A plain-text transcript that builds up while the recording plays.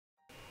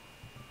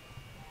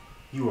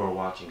You are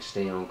watching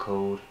Stay on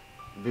Code.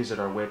 Visit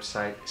our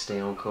website,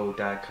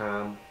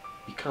 stayoncode.com.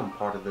 Become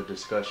part of the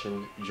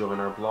discussion, join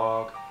our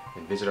blog,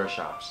 and visit our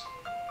shops.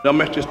 Don't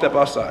make you step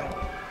outside.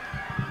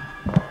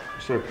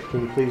 Sir,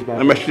 can you please back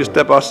Don't make you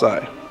step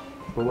outside.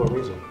 For what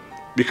reason?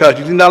 Because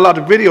you're not allowed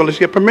to video unless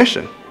you get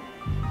permission.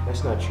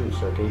 That's not true,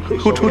 sir. Can you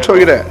please Who told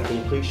you that? Can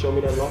you please show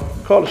me that law?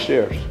 Call the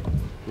sheriffs.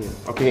 Yeah.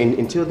 Okay, and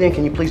until then,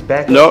 can you please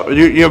back up? No,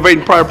 you're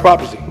invading private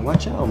property.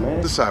 Watch out,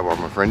 man. The sidewalk,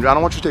 my friend. I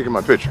don't want you taking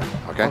my picture,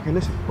 okay? Okay,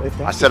 listen. If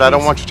that's I said I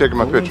don't want you taking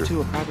my go picture.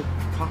 into a private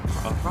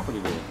property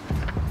then.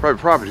 Private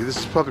property? This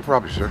is public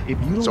property, sir.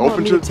 If you don't want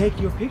me to take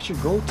your picture,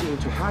 go to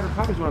private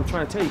property is what I'm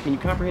trying to tell you. Can you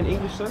comprehend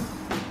English, sir?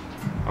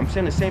 I'm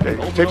saying the same thing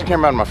over and Take the over.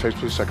 camera out of my face,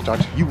 please, so I can talk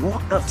to you. You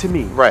walked up to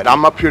me. Right,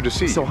 I'm up here to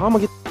see you. So how am I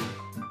gonna get...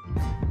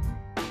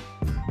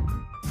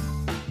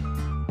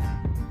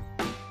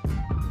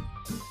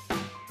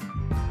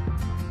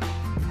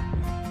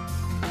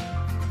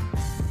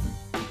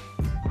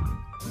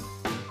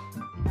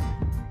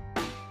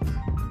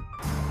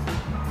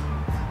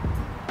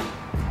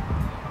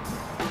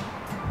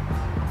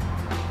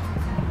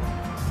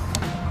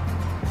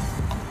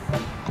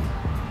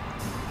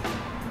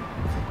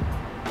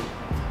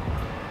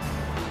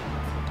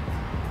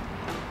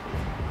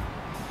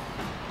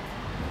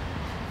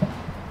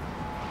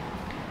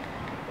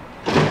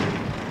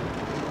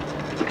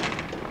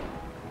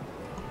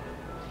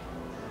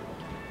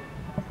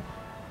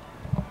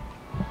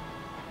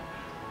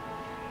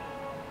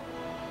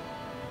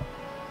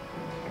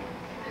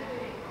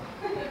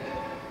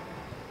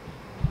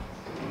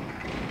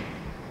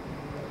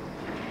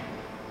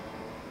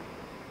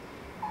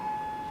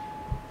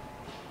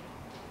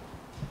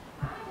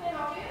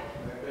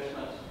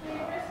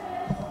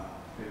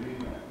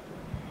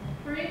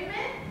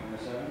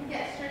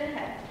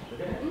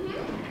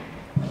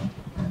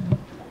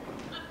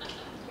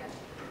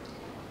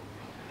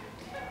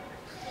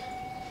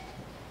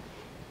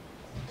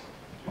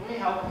 Can we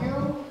help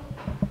you?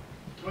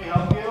 Can we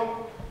help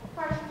you?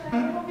 Carson, can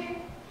I help you?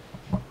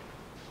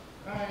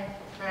 Alright,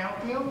 can I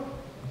help you?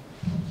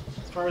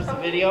 As far as the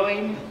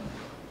videoing?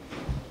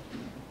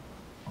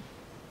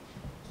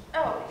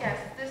 Oh, yes,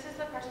 this is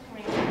the person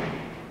coming in.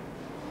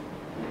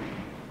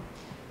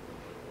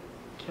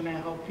 Can I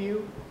help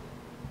you?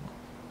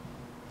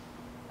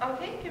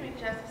 Okay, give me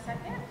just a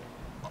second.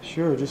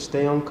 Sure, just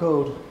stay on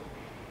code.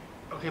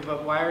 Okay,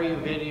 but why are you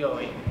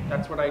videoing?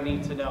 That's what I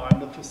need to know. I'm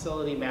the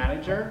facility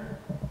manager.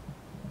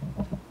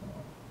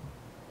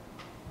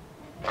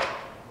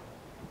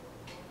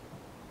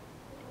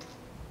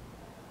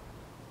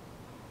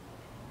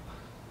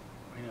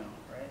 I know,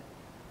 right?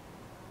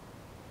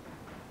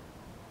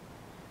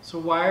 So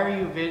why are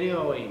you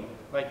videoing?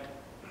 Like,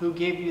 who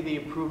gave you the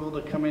approval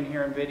to come in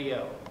here and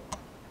video?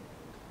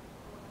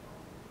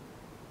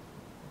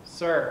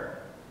 Sir.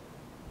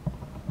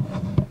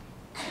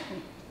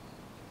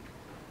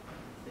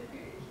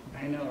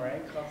 I know,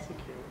 right? Call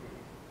security.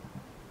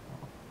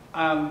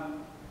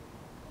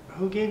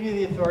 Who gave you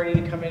the authority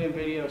to come in and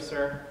video,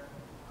 sir?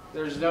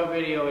 There's no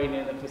videoing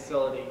in the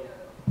facility.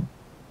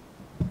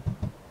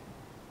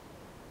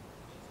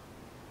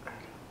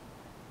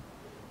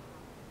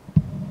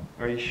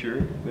 Are you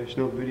sure there's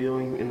no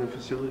videoing in the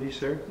facility,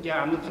 sir?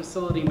 Yeah, I'm the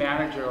facility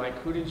manager. Like,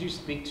 who did you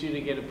speak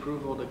to get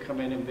approval to come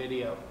in and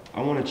video?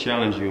 I want to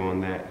challenge you on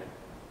that.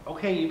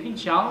 Okay, you can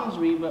challenge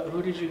me, but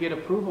who did you get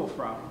approval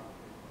from?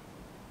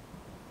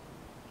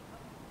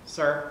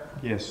 Sir,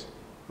 Yes.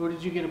 who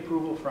did you get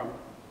approval from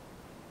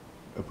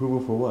Approval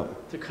for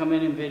what? to come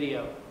in and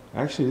video?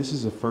 Actually, this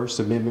is a First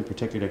Amendment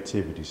protected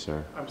activity,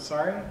 sir. I'm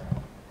sorry?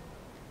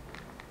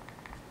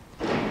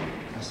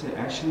 I said,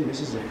 actually,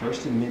 this is a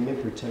First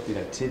Amendment protected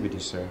activity,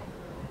 sir.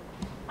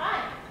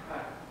 Hi.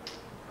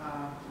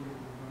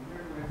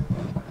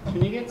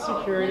 Can you get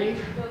security?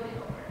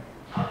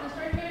 Oh, this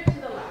right here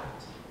to the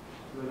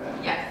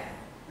left. Yes.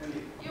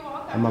 You're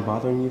welcome. Am I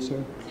bothering you,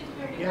 sir?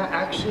 Security. Yeah,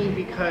 actually,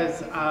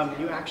 because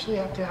you actually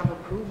have to have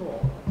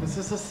approval. This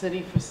is a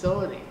city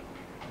facility.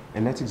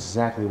 And that's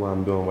exactly why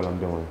I'm doing what I'm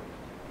doing.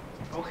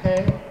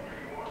 Okay.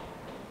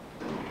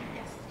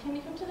 Yes. Can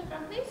you come to the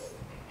front, please?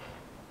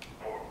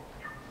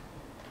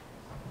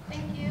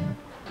 Thank you.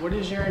 What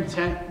is your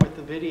intent with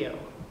the video?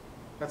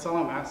 That's all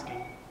I'm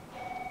asking.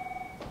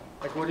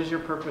 Like, what is your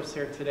purpose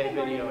here today Good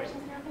morning, videoing?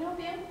 Carson. How can I help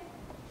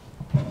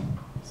you?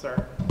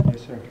 Sir,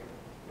 Yes, sir.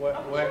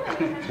 what?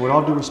 With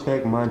all due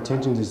respect, my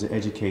intentions is to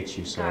educate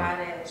you, sir. Got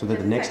it. So that the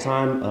Just a next second.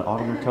 time an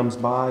auditor comes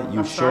by, you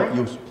I'm show sorry?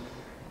 you.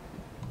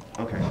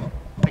 Okay.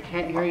 I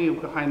can't hear you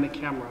behind the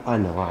camera. I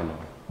know.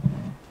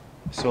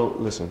 So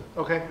listen,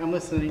 Okay, I'm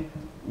listening.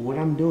 what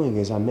I'm doing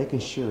is I'm making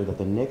sure that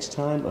the next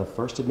time a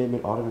First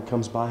Amendment auditor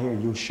comes by here,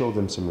 you'll show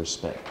them some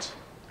respect.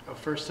 A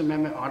First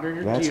Amendment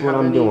auditor? That's Do you what have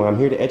I'm any- doing. I'm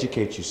here to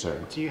educate you, sir.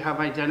 Do you have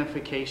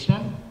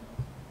identification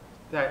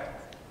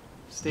that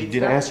states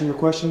Did I that? answer your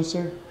question,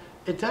 sir?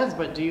 It does,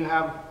 but do you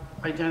have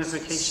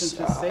identification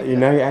to state that?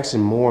 Now you're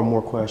asking more and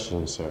more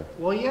questions, sir.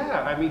 Well,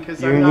 yeah, I mean,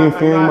 because You're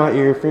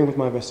interfering with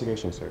my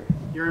investigation, sir.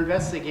 Your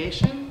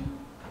investigation?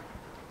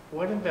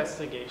 What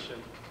investigation?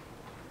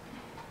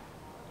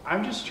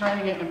 I'm just trying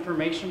to get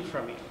information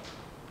from you.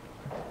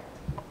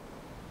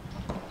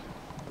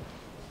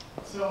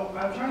 So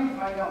I'm trying to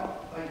find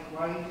out, like,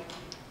 why,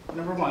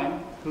 number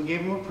one, who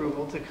gave him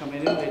approval to come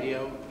in and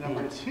video?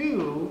 Number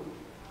two,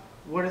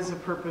 what is the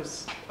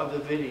purpose of the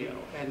video?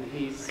 And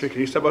he's... Okay, can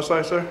you step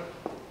outside, sir?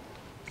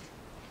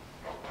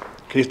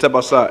 Can you step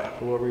outside?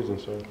 For what reason,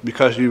 sir?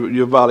 Because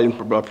you're violating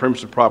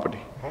premises property.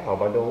 How?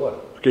 By doing what?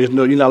 Okay,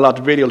 no, you're not allowed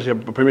to video unless you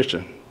have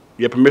permission.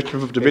 You have permission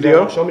for the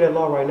video? Show me that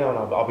law right now and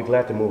I'll be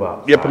glad to move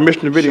out. You have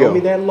permission to video? Show me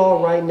that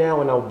law right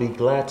now and I'll be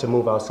glad to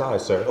move outside,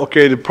 sir.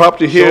 Okay, the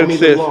property here me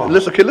the says, law.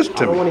 listen to I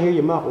don't me. want to hear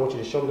your mouth. I want you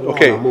to show me the law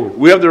Okay, and I'll move.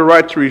 we have the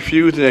right to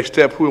refuse and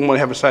accept who we want to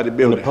have inside the In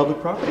building. the public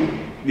property?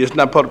 It's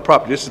not public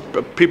property. This is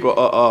people,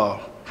 personal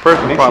Make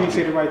sure you property.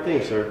 say the right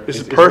thing, sir. This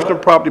is It's personal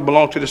what? property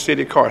belongs to the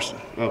city of Carson.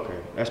 Okay,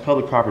 that's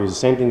public property. It's the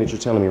same thing that you're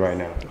telling me right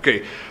now.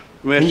 Okay,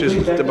 let me ask Can you you to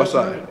please step back up,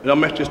 outside. I'm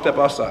gonna ask you to step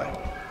outside.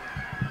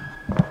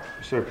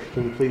 Sir,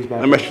 can you please back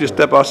I'm gonna ask you to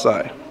step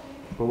outside.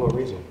 For what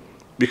reason?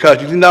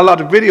 Because you're not allowed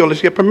to video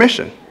unless you have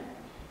permission.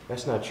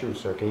 That's not true,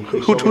 sir. Can you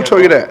please Who show me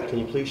told you law? that? Can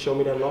you please show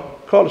me that law?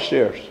 Call the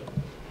sheriffs.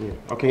 Yeah.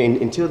 Okay, and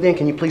until then,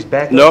 can you please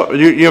back up? No,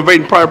 you're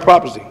invading private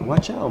property.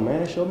 Watch out,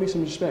 man. Show me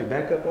some respect.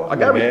 Back up off I me,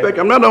 got man. respect.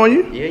 I'm not on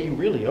you. Yeah, you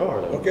really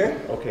are, though. Okay.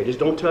 Okay, just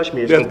don't touch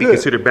me. It's That's going to be good.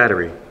 considered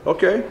battery.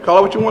 Okay, call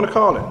it what you want to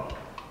call it.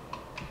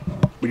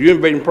 But you're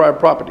invading private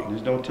property.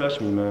 Just don't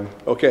touch me, man.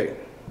 Okay.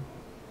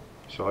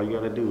 So all you got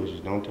to do is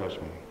just don't touch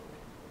me.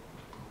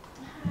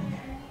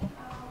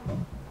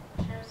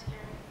 Sheriff's here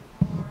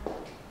for,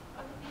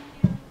 thank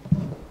you.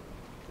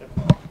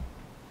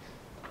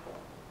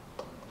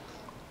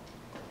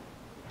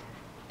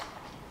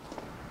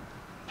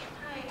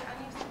 Hi,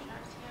 I need some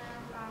sheriffs here,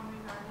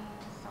 regarding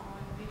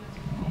someone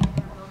videotaping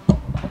their local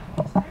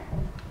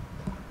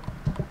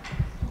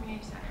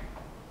community center.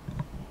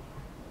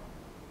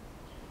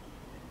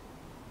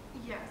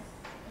 Yes,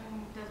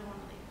 and doesn't want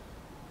to leave.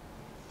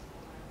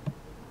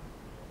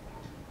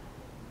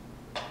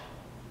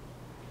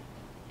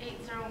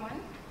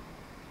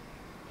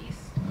 East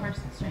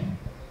Carson Street.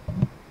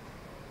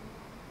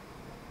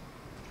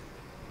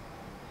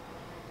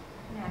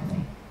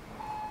 Nancy.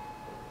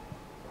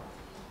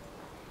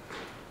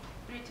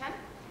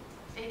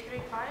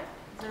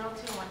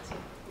 310-835-0212.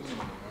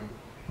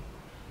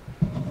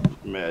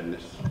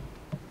 Madness.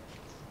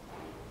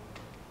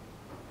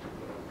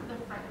 The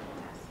front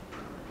desk.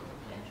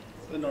 The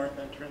entrance. The north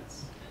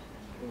entrance.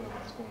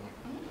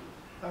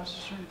 I was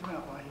just trying to find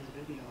out why he's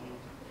videoing,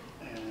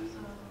 and,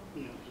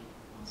 you know,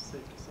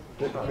 safety stuff.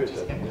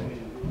 Just can't come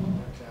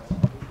in.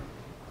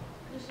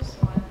 There's just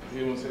one.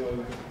 You want to say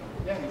like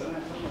Yeah, he's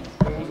not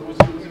filming. what's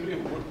the video?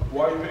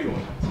 Why are you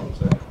videoing? That's what I'm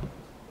saying.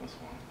 That's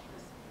fine.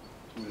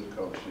 We just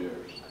call the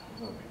sheriffs.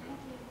 It's not big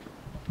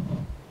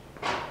deal.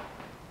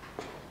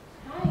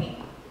 Hi.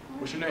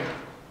 What's your name?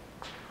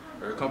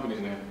 Or your company's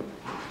name?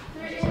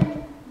 They're in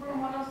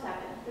room 107,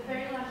 the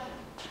very last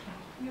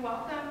room. You're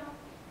welcome.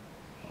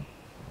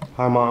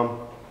 Hi,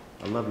 Mom.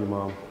 I love you,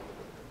 Mom.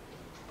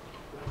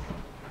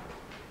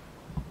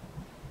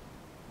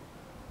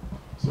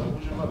 So,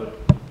 who's your mother?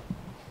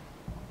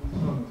 Who's you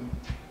talking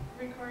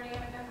Recording it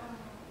again.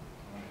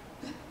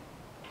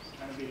 Just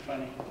trying to be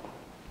funny.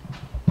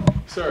 to?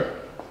 Sir,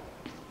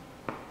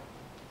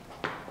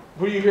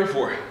 who are you here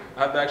for?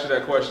 I have to ask you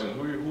that question.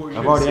 Who are you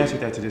I've here already to answered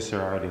see? that to this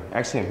sir already.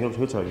 Ask him.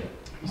 He'll tell you.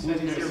 He said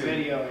he's here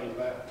videoing,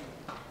 but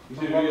You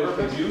for said what video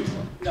purpose? for you?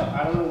 No,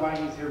 I don't know why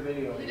he's here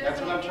videoing. That's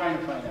what I'm trying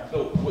to find out.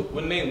 No,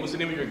 what name? What's the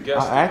name of your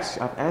guest?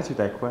 I've answered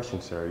that question,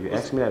 sir. You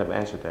asked me that. I've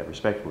answered that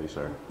respectfully,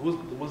 sir.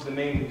 What's the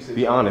name you said?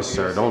 Be honest,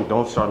 sir.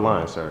 Don't start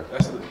lying, sir.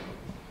 That's the...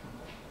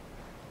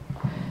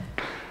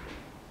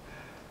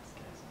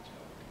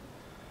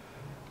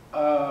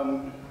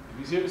 If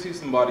he's here to see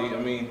somebody, I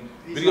mean,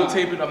 He's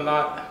videotape it, I'm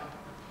not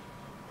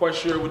quite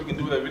sure what he can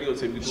do with that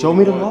videotape. He can do Show what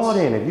me he the law wants.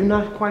 then. If you're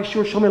not quite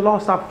sure, show me the law.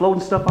 Stop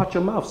floating stuff out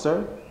your mouth,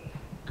 sir.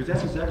 Because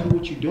that's exactly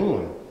what you're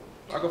doing.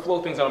 I can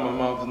flow things out of my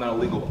mouth. It's not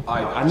illegal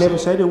either. I never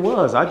so- said it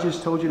was. I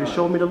just told you to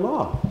show me the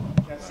law.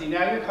 Yeah, see,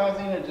 now you're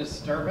causing a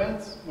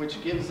disturbance,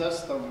 which gives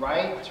us the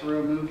right to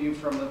remove you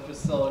from the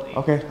facility.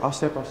 Okay, I'll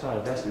step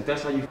outside. If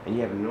that's how you... And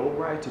you have no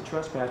right to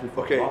trespass me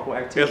for Okay. lawful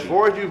As activity.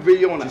 far as you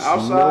video on the Just know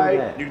outside,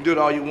 that. you can do it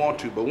all you want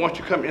to. But once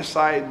you come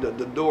inside the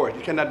doors,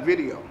 you cannot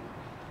video.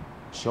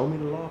 Show me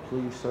the law,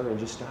 please, sir, and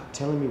just stop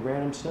telling me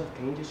random stuff.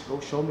 Can you just go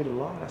show me the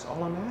law? That's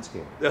all I'm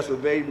asking. That's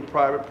invading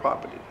private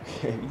property.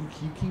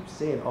 you keep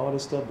saying all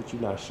this stuff, but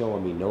you're not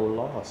showing me no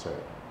law, sir.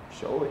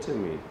 Show it to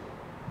me.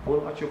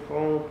 Pull out your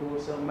phone, pull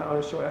something out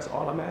and show it. That's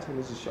all I'm asking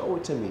is to show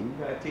it to me. You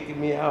gotta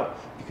taking me out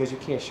because you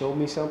can't show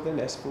me something?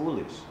 That's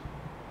foolish.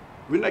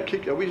 We're not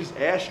kicking you. We just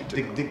asked you to.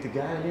 The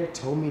guy in there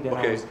told me that I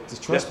Okay. was to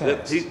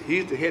trespass.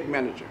 He's the head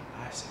manager.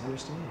 I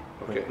understand.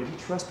 Okay. But he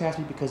trespassed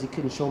me because he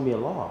couldn't show me a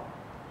law.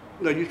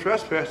 No, you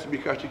trespassed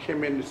because you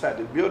came in inside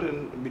the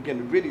building and began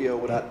the video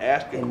without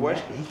asking And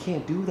questions. he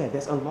can't do that.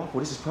 That's unlawful.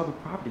 This is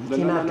public property. He No,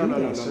 cannot no, no,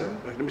 do no, that, no, sir.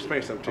 no. Let me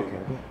explain something to you. Okay,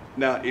 go ahead.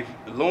 Now,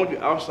 as long as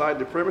you're outside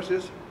the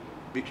premises,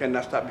 we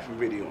cannot stop you from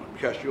videoing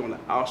because you're on the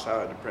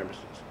outside of the premises.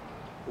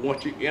 But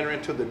once you enter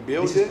into the This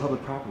building, is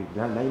public property.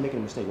 Now you're making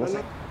a mistake. One No, no.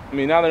 second. I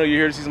mean, now that you're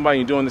here to see somebody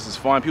and you're doing this is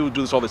fine. People do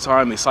this all the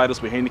time. They cite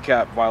us with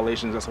handicap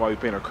violations. That's why we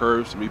paint our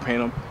curves, repaint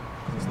them,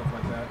 and stuff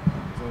like that.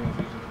 So I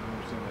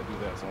understand that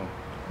do that. So.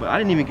 But I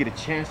didn't even get a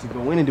chance to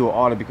go in and do an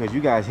audit because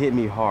you guys hit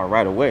me hard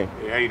right away.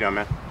 Hey, how you doing,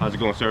 man? How's it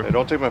going, sir? Hey,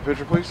 don't take my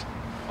picture, please.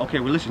 Okay,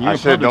 well listen, you're I in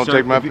said public, don't sir.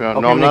 take my If you- picture.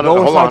 okay, No, I'm then not. go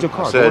Hold inside on. your car.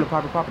 I Go on said,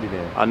 private property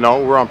then. I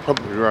know we're on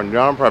public. You're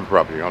not on private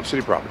property. You're on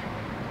city property.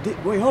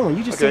 Wait, hold on.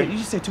 You just Okay.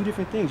 said two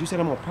different things. You said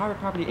I'm on private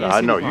property and I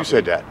city know property. you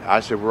said that. I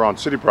said we're on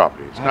city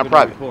property. It's I not have it on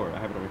private. record. I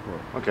have it on record.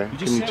 Okay. You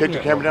just Can you said take we the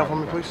are camera on down for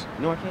me, private please?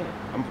 property. No, I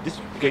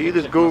can't. Okay, you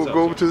just go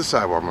over to the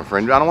sidewalk, my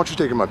friend. I don't want you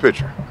taking my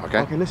picture. Okay.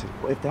 Okay, listen.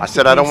 If that's I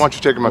said the I don't case, want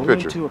you taking my go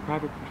picture. into a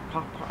private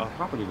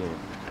property then.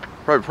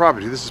 Private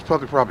property. This is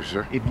public property,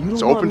 sir. If you It's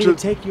don't want open me to. to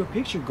take your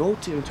picture, go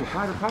into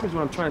private property is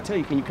what I'm trying to tell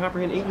you. Can you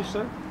comprehend English,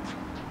 sir?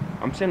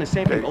 I'm saying the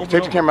same thing Okay, over take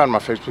and the over. camera out of my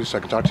face, please, so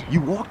I can talk to you.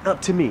 You walked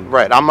up to me.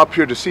 Right. I'm up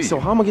here to see So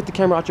you. how am I gonna get the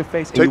camera out your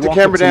face? And Take you the walked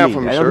up camera to down me? for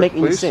me, That sir. doesn't make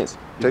any Please. sense.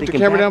 You're Take the thinking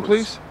camera down,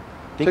 backwards.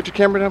 please. Take the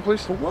camera down,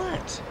 please. For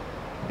what?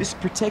 This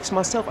protects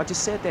myself. I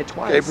just said that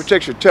twice. Okay,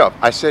 protect your tough.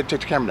 I said take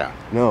the camera down.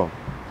 No.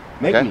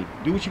 Make Okay. me.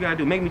 Do what you gotta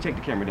do. Make me take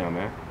the camera down,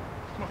 man.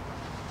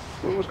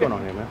 What's going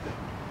on here,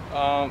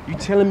 man? You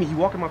telling me you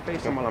walk in my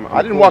face?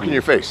 I didn't walk in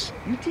your face.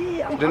 You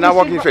did. I did not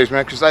walk in your face,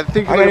 man, because I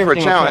think I you're got looking for a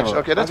everything on challenge. camera.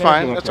 Okay, that's I got fine.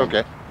 everything That's on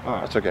okay. camera. All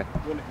right. That's okay.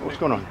 What's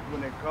going on?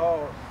 When they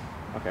called,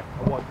 Okay.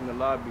 I walked in the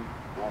lobby.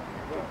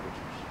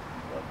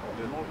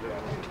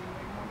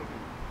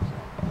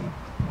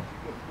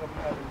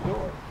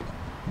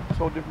 It's a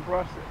whole different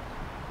process.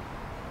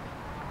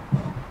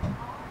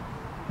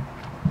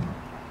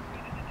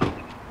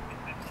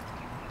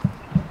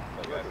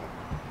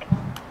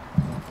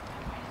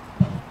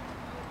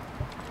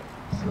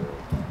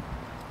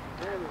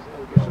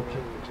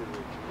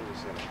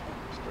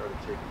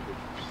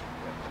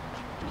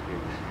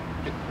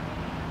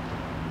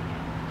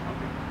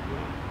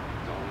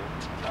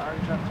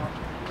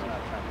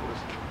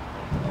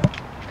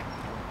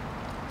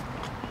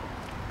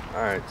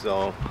 All right,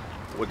 so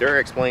what they're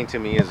explaining to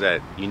me is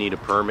that you need a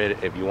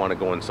permit if you want to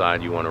go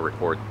inside, you want to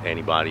record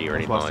anybody or That's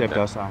anything why I like stepped that.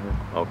 outside here.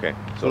 Okay,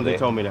 So so they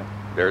told me that.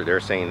 they're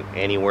saying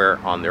anywhere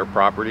on their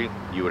property,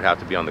 you would have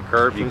to be on the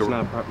curb. You It's could,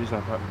 not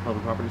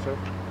public property, sir?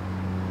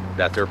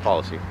 that's their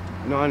policy.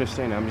 No, I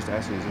understand that. I'm just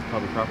asking, is this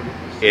public property?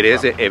 It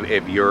is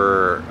if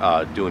you're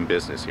doing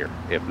business here.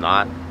 If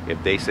not,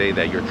 if they say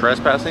that you're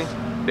trespassing,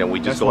 then we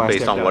just That's why go I based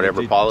stepped on out.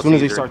 whatever As policy. soon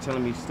as they start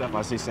telling me stuff,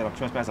 I say I'm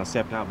trespassing, I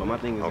stepped out. But my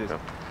thing is this.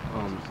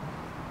 Okay.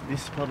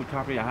 This is public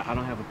property. I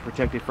don't have a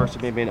protected First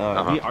Amendment.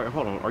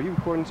 Hold on. Are you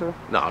recording, sir?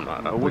 No, I'm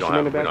not. No, we What's don't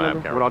your have, name and badge we don't have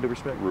number? camera. With all due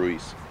respect.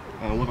 Ruiz.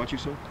 What about you,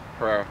 sir?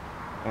 Prior.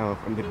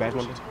 And the badge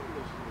number?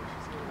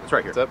 It's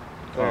right here. What's up?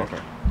 Oh, okay.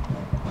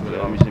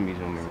 Let me send me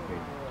some memory.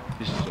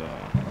 This is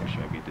make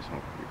sure I get this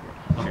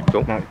one. Okay.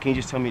 Cool. Now, can you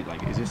just tell me,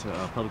 like, is this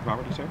a public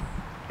property, sir?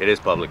 It is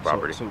public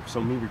property.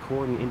 So me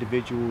recording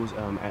individuals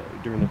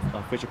during the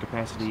official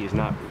capacity is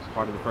not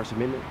part of the First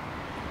Amendment?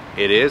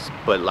 It is,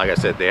 but like I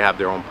said, they have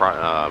their own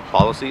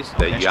policies that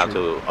That's you have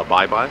true. to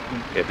abide by.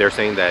 If they're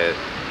saying that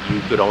you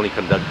could only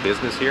conduct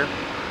business here,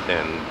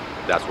 then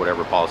that's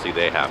whatever policy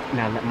they have.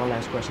 Now, my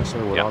last question,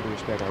 sir, with Yeah. all due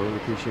respect, I really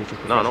appreciate your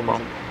No, no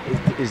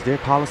professionalism. Is their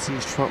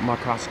policies trump my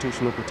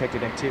constitutional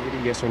protected activity,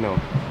 yes or no?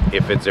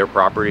 If it's their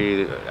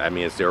property, I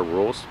mean, it's their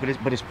rules. But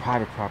it's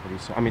private property,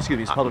 so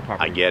it's public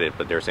property. I get it,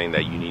 but they're saying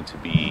that you need to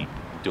be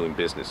doing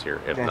business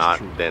here. If That's not,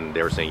 true. then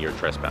they're saying you're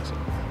trespassing.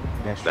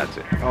 That's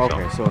it.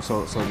 Okay,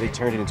 so they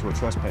turned it into a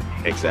trespass.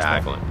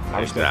 Exactly. I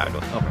respect Exactly.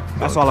 that. Okay, So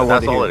that's all I wanted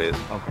That's to all hear. it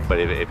is. Okay. But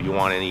if you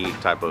want any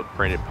type of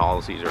printed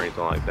policies or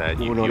anything like that,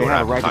 you, Well, no, you they would have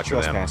have a right to talk to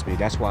them. trespass me.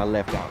 That's why I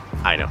left out.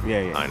 I know.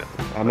 Yeah. I know.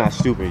 I'm not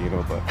stupid,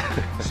 but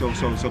so I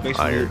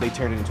basically hear. they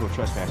turned it into a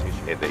trespass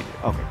issue. They did.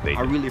 Okay. They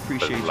I did. really But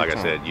appreciate like your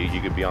I time. said,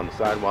 you could be on the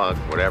sidewalk,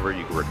 whatever.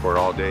 You can record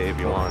all day if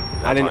you want.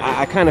 I didn't.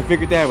 I kind of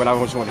figured that, but I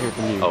just want to hear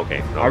from you.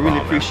 Okay. No I really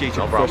problem, appreciate man.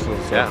 your No problem.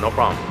 professionalism, sir. Yeah, no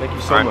problem. Thank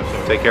you so All right. much,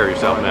 sir. Take care of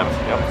yourself, All right,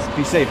 man. Yep.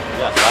 Be safe.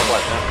 Yes,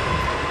 likewise, man.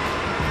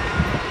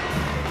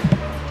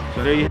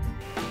 So there you.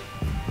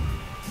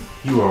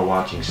 You are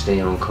watching Stay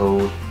on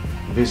Code.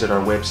 Visit our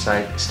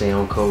website,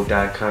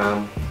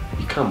 stayoncode.com.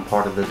 Become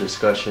part of the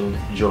discussion,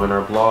 join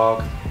our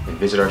blog, and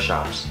visit our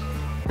shops.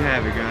 There you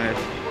have it, guys.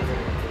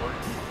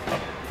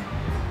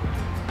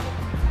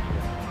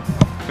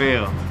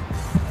 Fail.